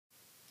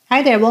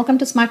Hi there, welcome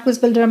to Smart Quiz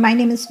Builder. My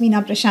name is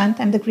Veena Prashant.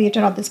 I'm the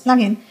creator of this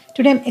plugin.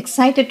 Today I'm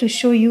excited to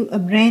show you a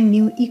brand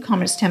new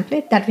e-commerce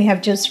template that we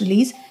have just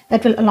released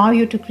that will allow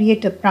you to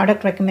create a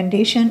product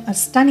recommendation, a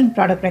stunning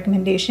product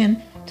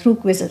recommendation through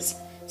quizzes.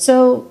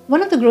 So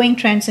one of the growing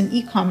trends in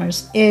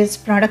e-commerce is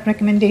product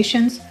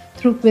recommendations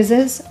through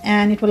quizzes,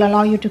 and it will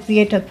allow you to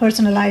create a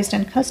personalized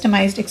and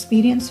customized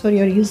experience for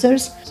your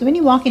users. So when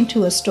you walk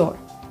into a store,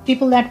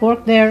 people that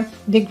work there,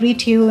 they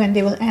greet you and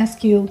they will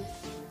ask you,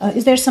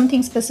 is there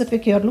something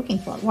specific you're looking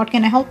for? What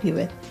can I help you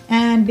with?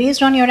 And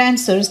based on your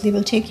answers, they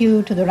will take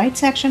you to the right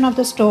section of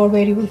the store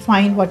where you will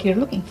find what you're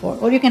looking for.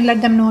 Or you can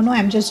let them know, no,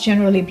 I'm just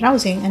generally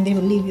browsing, and they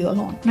will leave you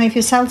alone. Now, if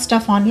you sell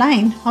stuff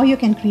online, how you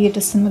can create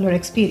a similar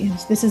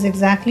experience? This is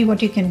exactly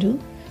what you can do.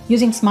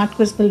 Using Smart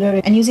Quiz Builder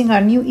and using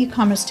our new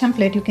e-commerce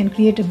template, you can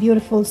create a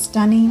beautiful,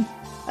 stunning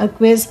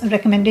quiz, a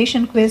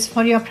recommendation quiz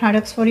for your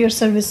products, for your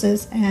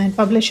services, and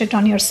publish it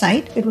on your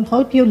site. It will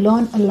help you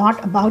learn a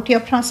lot about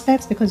your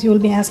prospects because you will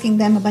be asking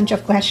them a bunch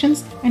of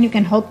questions and you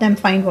can help them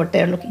find what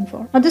they're looking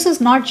for. Now, this is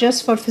not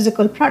just for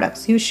physical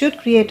products. You should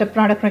create a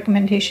product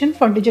recommendation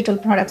for digital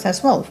products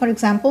as well. For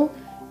example,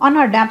 on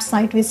our DApp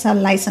site, we sell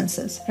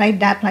licenses, right?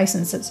 DApp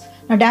licenses.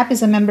 Now, DApp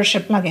is a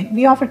membership plugin.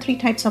 We offer 3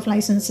 types of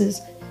licenses,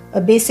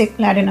 a basic,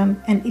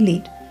 platinum, and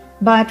elite.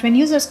 But when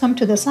users come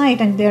to the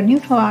site and they're new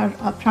to our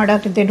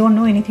product, if they don't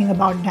know anything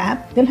about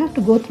DApp, they'll have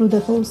to go through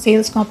the whole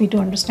sales copy to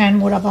understand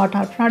more about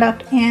our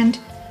product and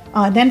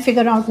then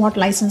figure out what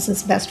license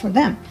is best for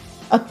them.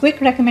 A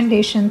quick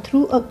recommendation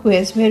through a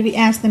quiz where we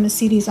ask them a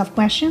series of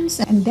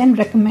questions and then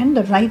recommend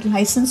the right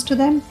license to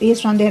them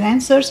based on their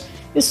answers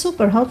is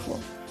super helpful,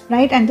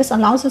 right? And this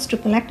allows us to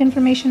collect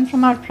information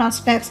from our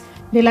prospects.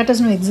 They let us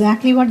know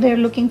exactly what they're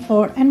looking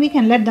for, and we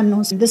can let them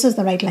know this is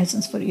the right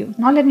license for you.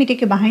 Now let me take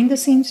you behind the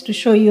scenes to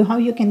show you how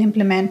you can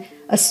implement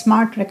a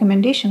smart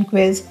recommendation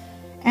quiz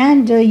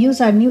and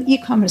use our new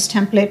e-commerce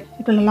template.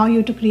 It will allow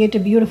you to create a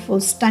beautiful,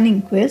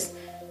 stunning quiz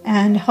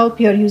and help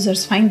your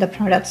users find the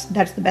products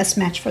that's the best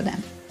match for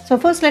them. So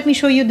first, let me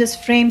show you this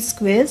frames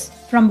quiz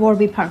from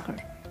Warby Parker.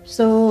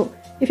 So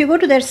if you go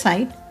to their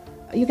site,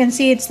 you can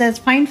see it says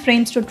find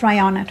frames to try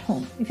on at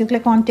home. If you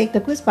click on take the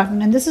quiz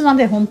button, and this is on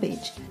their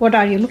homepage. What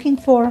are you looking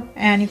for?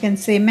 And you can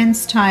say men's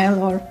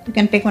style, or you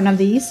can pick one of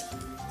these.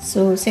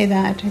 So say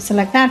that I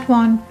select that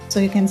one.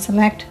 So you can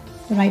select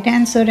the right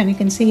answer, and you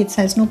can see it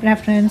says no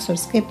preference or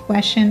skip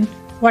question.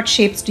 What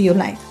shapes do you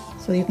like?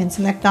 So you can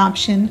select the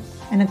option,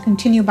 and a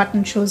continue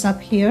button shows up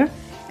here.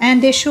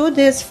 And they show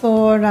this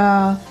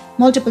for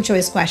multiple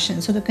choice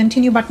questions. So the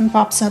continue button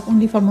pops up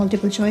only for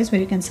multiple choice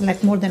where you can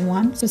select more than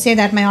one. So say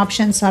that my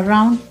options are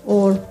round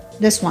or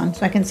this one.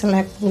 So I can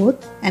select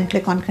both and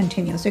click on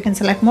continue. So you can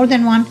select more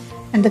than one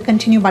and the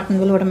continue button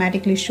will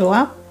automatically show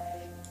up.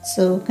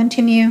 So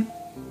continue.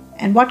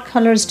 And what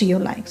colors do you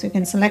like? So you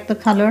can select the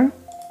color.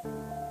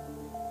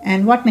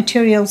 And what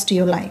materials do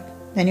you like?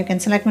 Then you can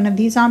select one of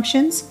these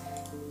options.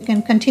 You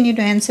can continue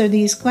to answer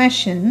these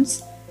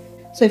questions.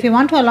 So if you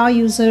want to allow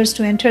users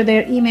to enter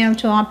their email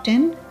to opt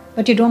in,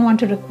 but you don't want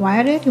to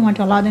require it, you want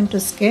to allow them to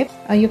skip,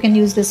 you can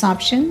use this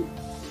option.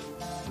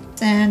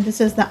 And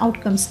this is the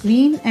outcome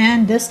screen,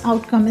 and this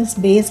outcome is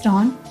based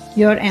on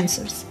your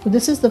answers. So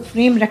this is the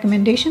frame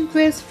recommendation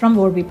quiz from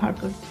Warby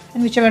Parker.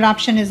 And whichever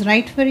option is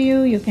right for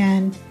you, you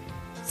can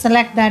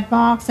select that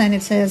box and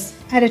it says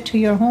add it to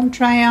your home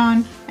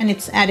try-on, and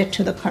it's added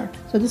to the cart.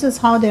 So this is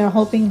how they are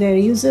helping their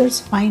users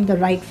find the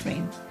right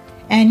frame.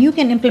 And you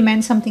can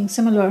implement something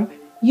similar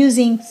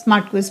using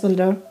Smart Quiz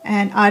Builder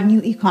and our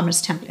new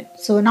e-commerce template.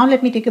 So now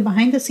let me take you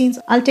behind the scenes.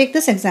 I'll take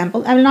this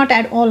example. I will not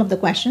add all of the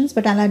questions,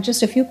 but I'll add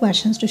just a few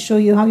questions to show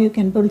you how you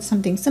can build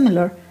something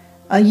similar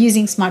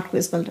using Smart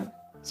Quiz Builder.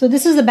 So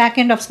this is the back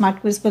end of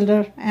Smart Quiz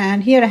Builder,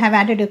 and here I have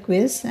added a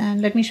quiz,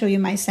 and let me show you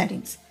my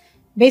settings.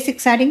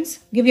 Basic settings,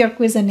 give your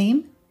quiz a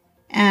name,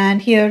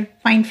 and here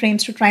find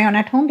frames to try on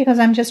at home because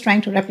I'm just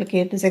trying to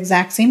replicate this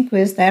exact same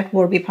quiz that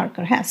Warby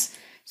Parker has.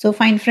 So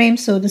find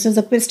frames, so this is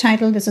a quiz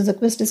title, this is a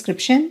quiz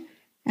description.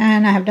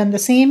 And I have done the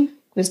same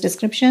quiz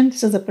description.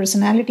 This is a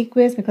personality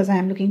quiz because I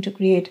am looking to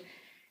create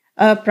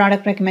a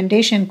product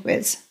recommendation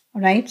quiz.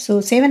 All right,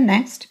 so save and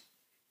next.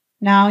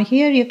 Now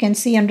here you can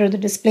see under the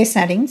display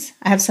settings,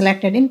 I have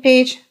selected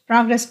in-page,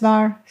 progress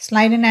bar,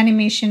 slide and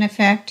animation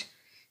effect,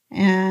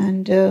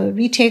 and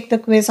retake the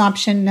quiz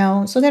option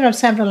no. So there are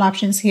several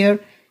options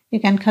here. You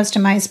can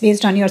customize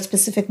based on your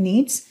specific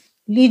needs.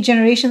 Lead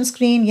generation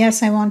screen,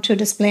 yes, I want to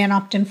display an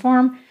opt-in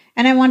form,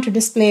 and I want to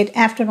display it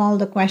after all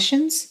the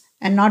questions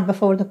and not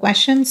before the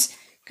questions.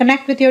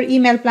 Connect with your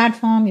email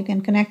platform. You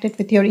can connect it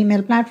with your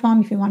email platform.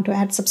 If you want to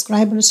add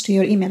subscribers to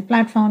your email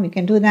platform, you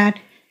can do that.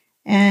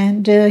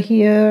 And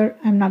here,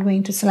 I'm not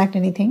going to select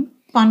anything.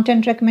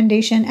 Content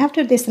recommendation.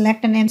 After they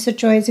select an answer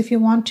choice, if you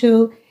want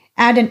to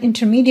add an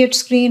intermediate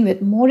screen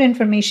with more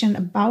information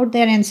about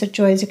their answer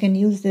choice, you can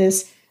use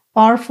this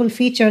powerful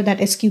feature that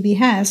SQB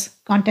has,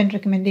 content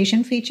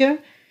recommendation feature.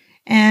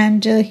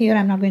 And here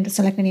I'm not going to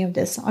select any of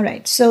this. All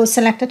right, so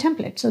select a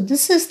template. So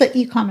this is the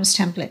e-commerce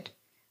template.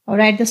 All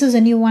right, this is a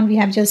new one we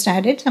have just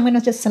added. So I'm going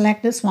to just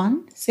select this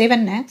one, save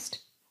and next.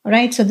 All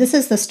right, so this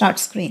is the start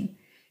screen.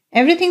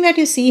 Everything that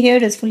you see here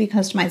is fully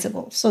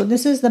customizable. So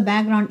this is the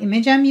background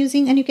image I'm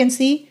using, and you can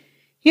see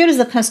here is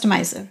the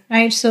customizer,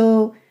 right?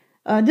 So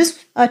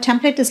this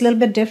template is a little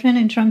bit different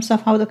in terms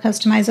of how the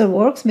customizer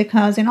works,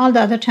 because in all the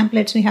other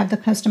templates, we have the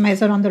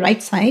customizer on the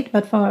right side.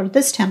 But for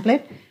this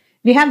template,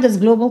 we have this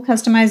global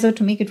customizer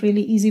to make it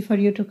really easy for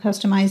you to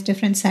customize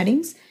different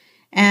settings.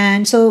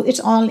 And so it's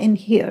all in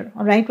here,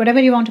 all right?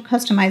 Whatever you want to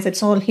customize,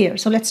 it's all here.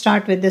 So let's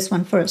start with this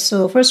one first.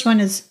 So first one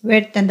is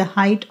width and the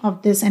height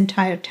of this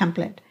entire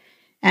template.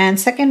 And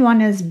second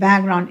one is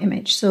background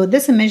image. So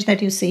this image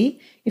that you see,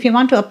 if you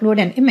want to upload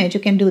an image, you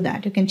can do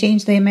that. You can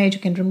change the image,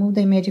 you can remove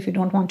the image if you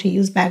don't want to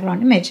use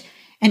background image.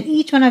 And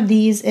each one of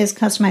these is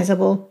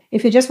customizable.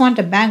 If you just want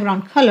a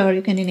background color,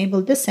 you can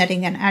enable this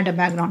setting and add a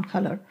background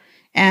color.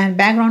 And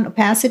background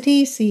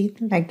opacity, see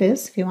like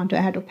this. If you want to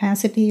add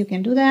opacity, you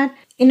can do that.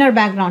 Inner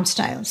background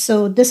style.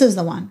 So this is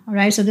the one, all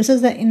right? So this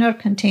is the inner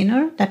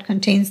container that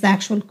contains the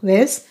actual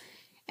quiz.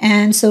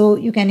 And so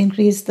you can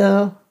increase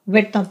the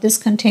width of this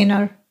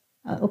container,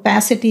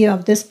 opacity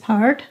of this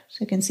part. So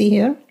you can see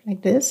here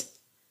like this.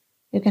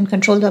 You can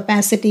control the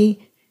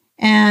opacity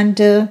and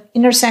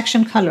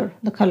intersection color,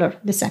 the color,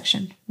 this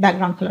section,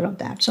 background color of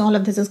that. So all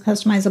of this is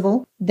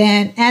customizable.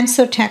 Then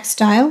answer text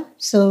style.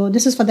 So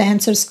this is for the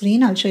answer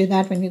screen. I'll show you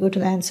that when we go to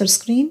the answer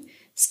screen.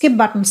 Skip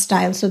button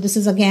style. So this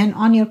is again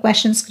on your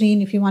question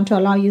screen. If you want to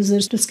allow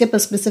users to skip a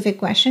specific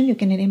question, you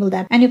can enable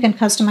that. And you can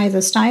customize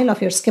the style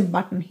of your skip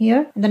button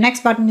here. And the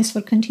next button is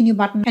for continue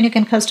button. And you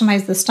can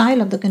customize the style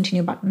of the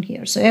continue button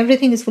here. So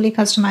everything is fully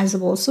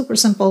customizable, super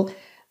simple,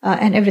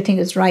 and everything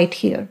is right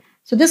here.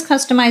 So this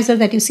customizer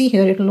that you see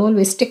here, it will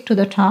always stick to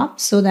the top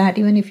so that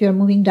even if you're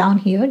moving down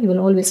here, you will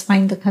always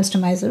find the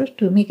customizer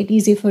to make it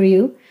easy for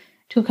you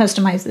to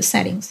customize the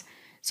settings.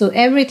 So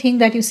everything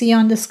that you see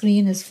on the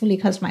screen is fully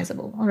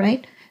customizable, all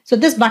right? So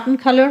this button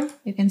color,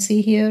 you can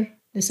see here,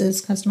 this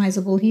is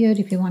customizable here.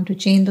 If you want to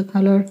change the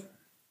color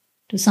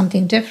to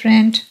something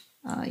different,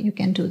 you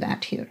can do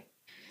that here.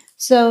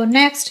 So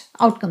next,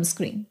 outcome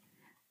screen.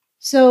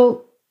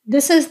 So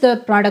this is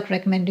the product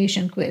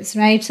recommendation quiz,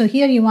 right? So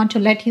here you want to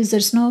let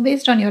users know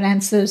based on your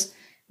answers,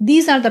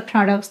 these are the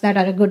products that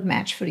are a good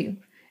match for you.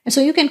 And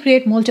so you can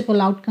create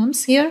multiple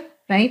outcomes here,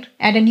 right?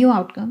 Add a new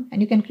outcome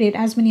and you can create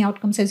as many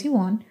outcomes as you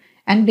want.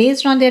 And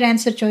based on their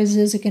answer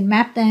choices, you can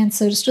map the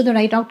answers to the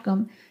right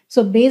outcome.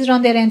 So based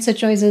on their answer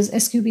choices,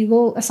 SQB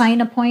will assign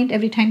a point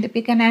every time they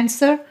pick an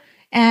answer.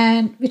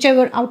 And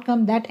whichever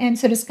outcome that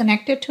answer is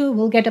connected to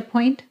will get a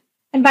point.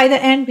 And by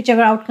the end,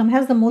 whichever outcome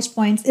has the most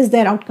points is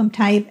their outcome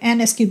type, and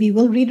SQB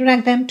will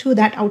redirect them to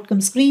that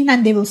outcome screen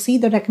and they will see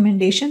the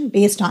recommendation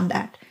based on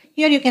that.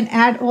 Here you can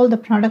add all the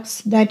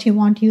products that you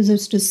want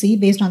users to see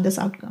based on this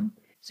outcome.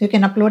 So you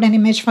can upload an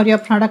image for your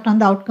product on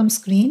the outcome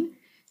screen,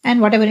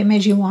 and whatever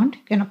image you want,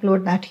 you can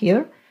upload that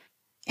here.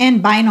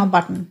 And buy now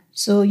button.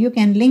 So you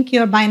can link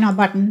your buy now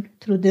button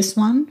through this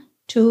one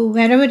to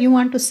wherever you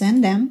want to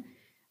send them.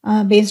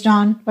 Based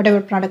on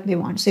whatever product they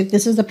want. So if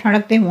this is the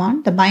product they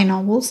want, the buy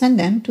now will send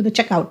them to the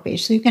checkout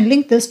page. So you can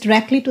link this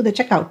directly to the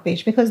checkout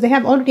page because they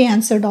have already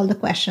answered all the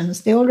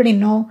questions. They already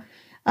know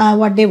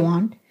what they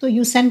want. So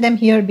you send them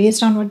here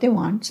based on what they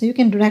want. So you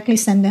can directly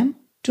send them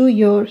to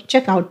your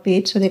checkout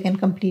page so they can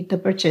complete the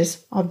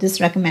purchase of this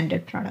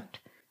recommended product.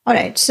 All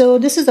right, so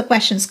this is the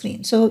question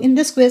screen. So in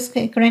this quiz,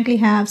 I currently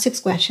have 6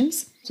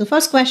 questions. So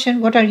first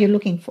question, what are you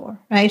looking for,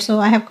 right? So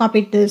I have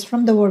copied this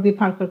from the Warby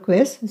Parker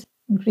quiz.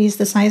 Increase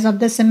the size of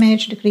this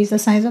image, decrease the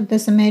size of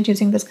this image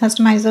using this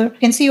customizer. You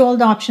can see all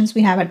the options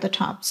we have at the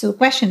top. So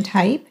question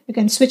type, you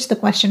can switch the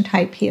question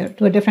type here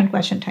to a different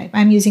question type.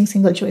 I'm using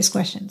single choice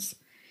questions.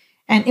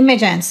 And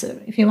image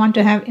answer, if you want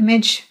to have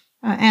image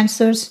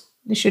answers,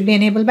 this should be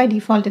enabled by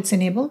default, it's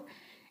enabled.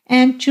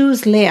 And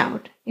choose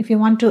layout. If you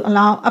want to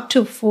allow up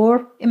to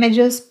 4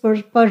 images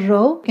per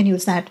row, you can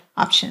use that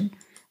option.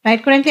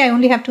 Right? Currently, I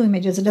only have 2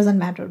 images, it doesn't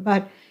matter.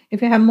 But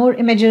if you have more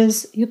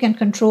images, you can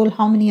control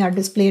how many are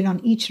displayed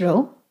on each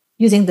row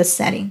using this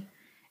setting.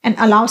 And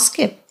allow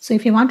skip. So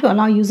if you want to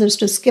allow users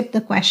to skip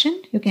the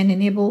question, you can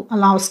enable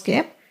allow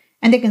skip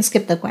and they can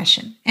skip the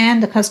question.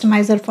 And the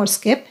customizer for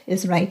skip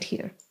is right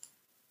here.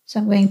 So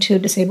I'm going to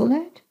disable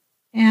that.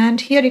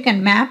 And here you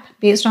can map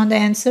based on the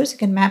answers. You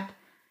can map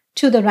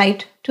to the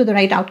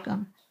right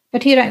outcome.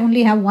 But here I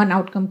only have 1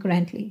 outcome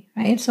currently,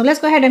 right? So let's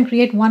go ahead and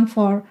create one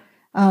for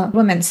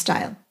women's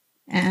style.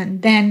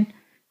 And then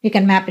you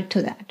can map it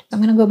to that. I'm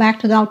going to go back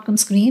to the outcome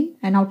screen,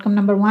 and outcome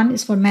number 1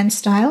 is for men's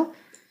style.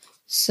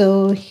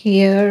 So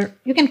here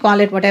you can call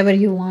it whatever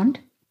you want.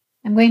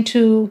 I'm going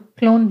to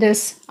clone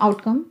this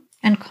outcome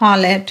and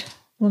call it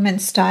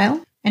women's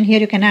style. And here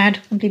you can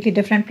add completely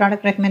different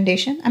product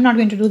recommendation. I'm not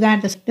going to do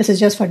that. This is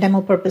just for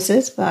demo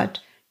purposes, but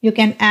you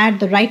can add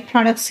the right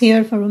products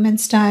here for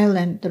women's style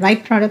and the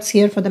right products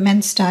here for the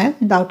men's style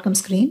in the outcome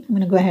screen. I'm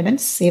going to go ahead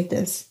and save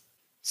this.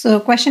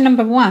 So question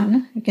number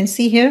 1, you can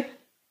see here,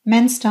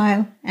 men's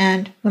style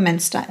and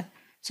women's style.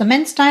 So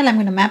men's style, I'm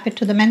going to map it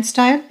to the men's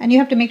style, and you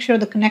have to make sure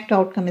the connect to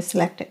outcome is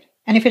selected.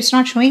 And if it's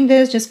not showing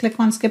this, just click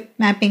on skip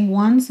mapping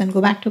once and go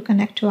back to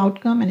connect to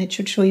outcome, and it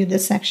should show you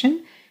this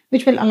section,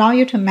 which will allow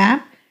you to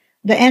map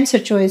the answer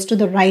choice to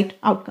the right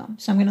outcome.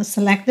 So I'm going to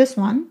select this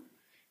one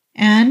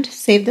and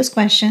save this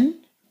question.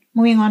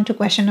 Moving on to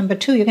question number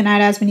 2, you can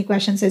add as many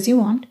questions as you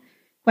want.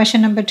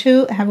 Question number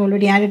 2, I have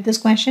already added this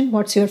question.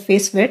 What's your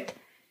face width?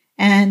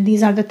 And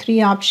these are the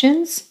 3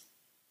 options.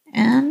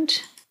 And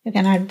you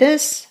can add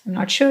this. I'm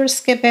not sure,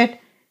 skip it.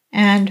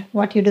 And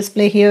what you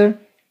display here,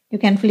 you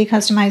can fully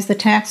customize the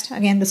text.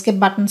 Again, the skip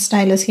button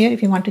style is here.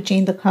 If you want to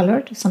change the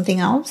color to something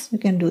else, you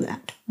can do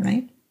that,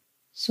 right?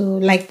 So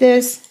like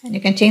this, and you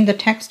can change the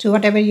text to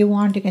whatever you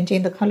want. You can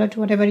change the color to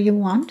whatever you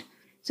want.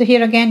 So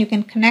here again, you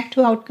can connect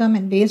to outcome,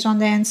 and based on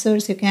the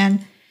answers, you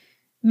can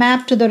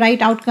map to the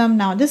right outcome.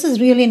 Now, this is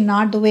really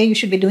not the way you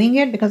should be doing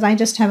it, because I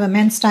just have a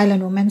men's style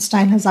and women's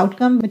style as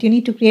outcome, but you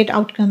need to create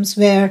outcomes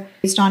where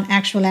based on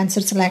actual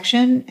answer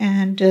selection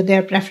and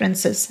their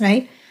preferences,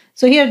 right?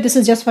 So here, this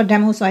is just for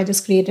demo, so I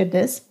just created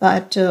this.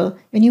 But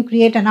when you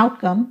create an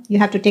outcome, you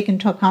have to take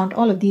into account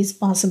all of these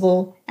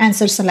possible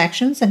answer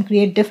selections and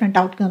create different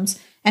outcomes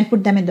and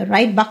put them in the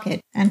right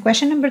bucket. And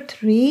question number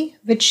 3,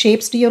 which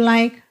shapes do you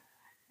like?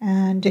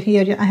 And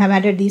here I have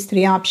added these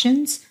 3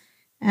 options.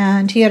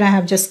 And here I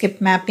have just skipped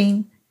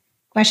mapping.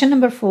 Question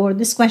number 4,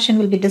 this question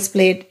will be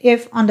displayed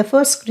if on the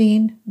first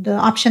screen, the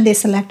option they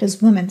select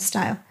is women's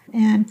style.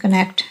 And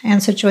connect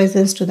answer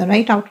choices to the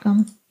right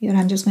outcome. Here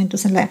I'm just going to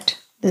select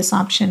this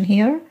option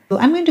here. So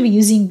I'm going to be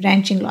using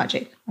branching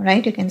logic, all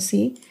right? You can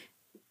see.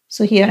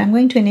 So here I'm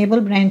going to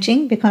enable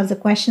branching because the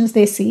questions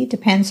they see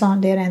depends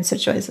on their answer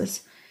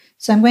choices.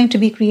 So I'm going to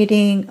be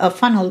creating a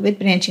funnel with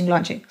branching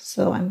logic.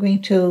 So I'm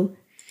going to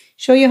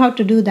show you how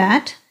to do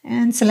that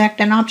and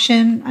select an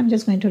option. I'm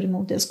just going to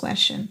remove this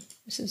question.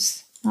 This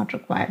is not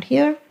required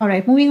here. All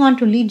right, moving on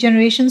to lead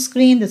generation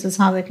screen. This is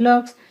how it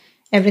looks.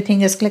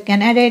 Everything is click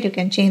and edit. You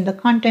can change the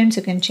contents.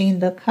 You can change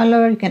the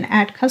color. You can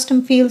add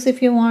custom fields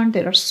if you want.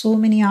 There are so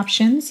many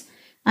options.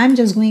 I'm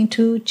just going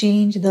to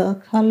change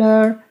the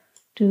color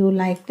to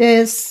like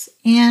this,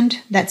 and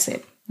that's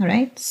it. All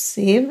right,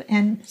 save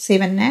and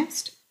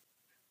next.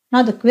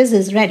 Now the quiz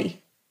is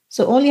ready.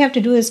 So all you have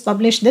to do is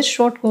publish this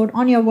shortcode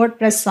on your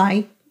WordPress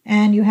site,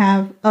 and you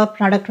have a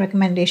product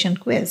recommendation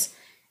quiz.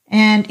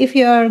 And if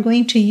you are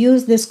going to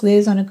use this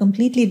quiz on a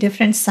completely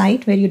different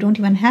site where you don't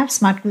even have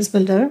Smart Quiz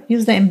Builder,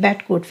 use the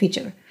embed code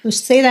feature. So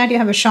say that you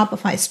have a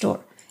Shopify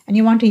store and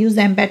you want to use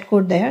the embed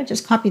code there,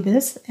 just copy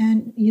this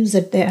and use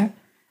it there.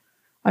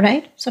 All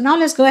right. So now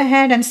let's go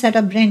ahead and set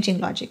up branching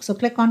logic. So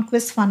click on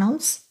quiz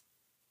funnels.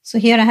 So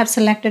here I have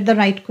selected the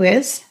right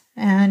quiz.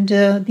 And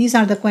these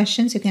are the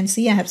questions. You can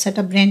see I have set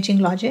up branching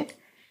logic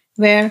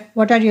where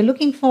what are you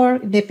looking for?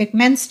 If they pick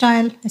men's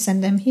style, I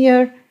send them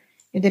here.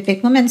 If they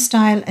pick women's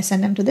style, I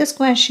send them to this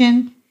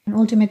question. And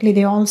ultimately,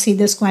 they all see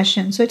this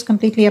question. So it's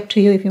completely up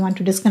to you. If you want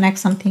to disconnect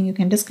something, you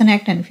can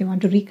disconnect. And if you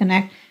want to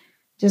reconnect,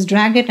 just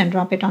drag it and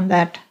drop it on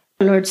that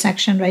alert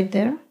section right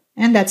there.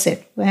 And that's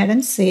it. Go ahead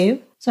and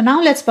save. So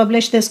now let's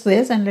publish this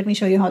quiz and let me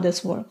show you how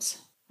this works.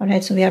 All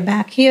right, so we are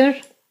back here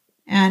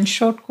and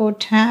shortcode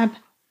tab.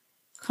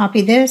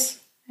 Copy this,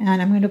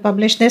 and I'm going to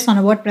publish this on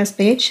a WordPress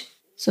page.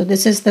 So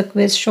this is the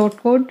quiz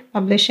shortcode,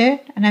 publish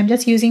it, and I'm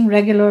just using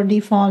regular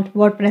default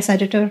WordPress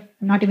editor.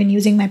 I'm not even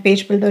using my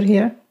page builder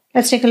here.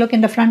 Let's take a look in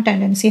the front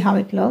end and see how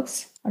it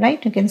looks. All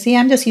right, you can see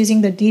I'm just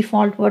using the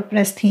default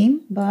WordPress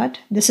theme, but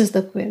this is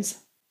the quiz.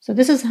 So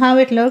this is how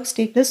it looks.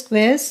 Take this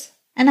quiz,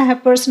 and I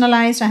have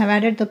personalized. I have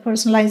added the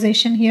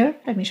personalization here.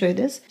 Let me show you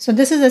this. So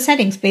this is the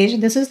settings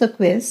page. This is the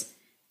quiz,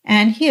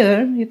 and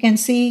here you can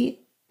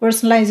see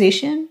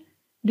personalization.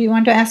 Do you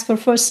want to ask for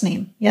first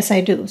name? Yes, I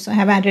do. So I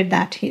have added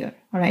that here.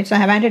 All right. So I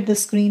have added the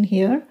screen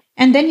here.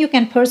 And then you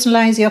can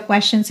personalize your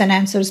questions and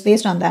answers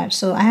based on that.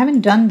 So I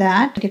haven't done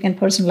that, but you can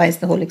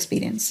personalize the whole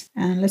experience.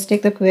 And let's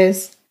take the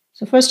quiz.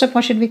 So first up,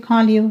 what should we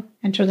call you?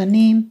 Enter the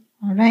name.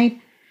 All right.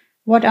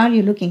 What are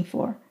you looking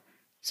for?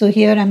 So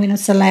here I'm going to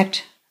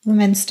select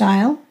women's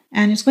style,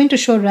 and it's going to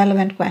show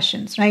relevant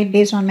questions, right?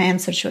 Based on my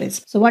answer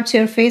choice. So what's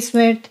your face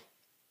width?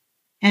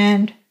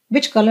 And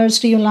which colors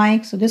do you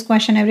like? So this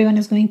question everyone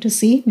is going to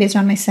see based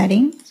on my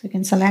setting. So you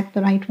can select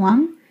the right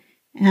one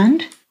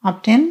and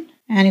opt in.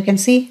 And you can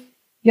see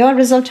your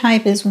result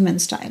type is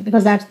women's style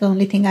because that's the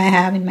only thing I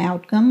have in my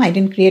outcome. I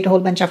didn't create a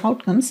whole bunch of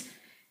outcomes.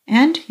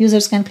 And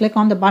users can click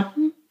on the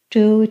button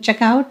to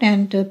check out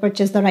and to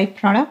purchase the right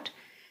product.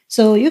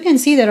 So you can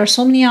see there are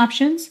so many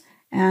options,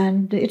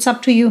 and it's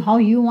up to you how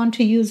you want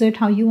to use it,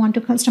 how you want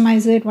to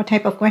customize it, what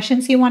type of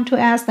questions you want to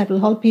ask. That will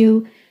help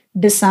you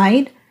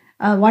decide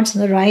what's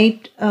the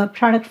right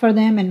product for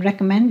them and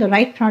recommend the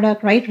right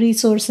product, right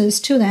resources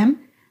to them.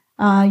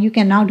 You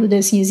can now do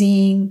this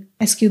using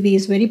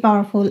SQB's very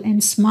powerful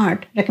and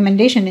smart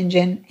recommendation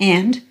engine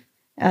and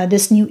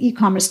this new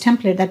e-commerce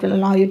template that will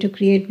allow you to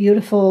create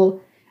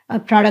beautiful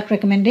product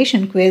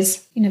recommendation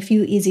quiz in a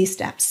few easy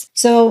steps.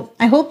 So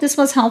I hope this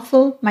was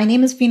helpful. My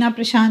name is Veena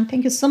Prashant.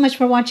 Thank you so much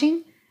for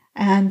watching.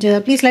 And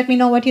please let me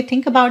know what you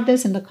think about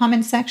this in the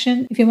comment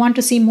section. If you want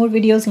to see more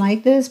videos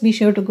like this, be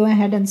sure to go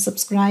ahead and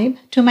subscribe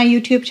to my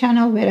YouTube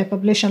channel where I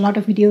publish a lot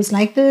of videos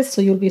like this.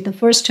 So you'll be the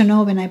first to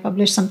know when I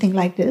publish something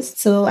like this.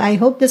 So I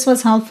hope this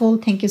was helpful.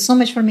 Thank you so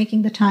much for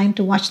making the time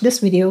to watch this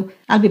video.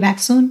 I'll be back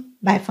soon.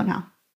 Bye for now.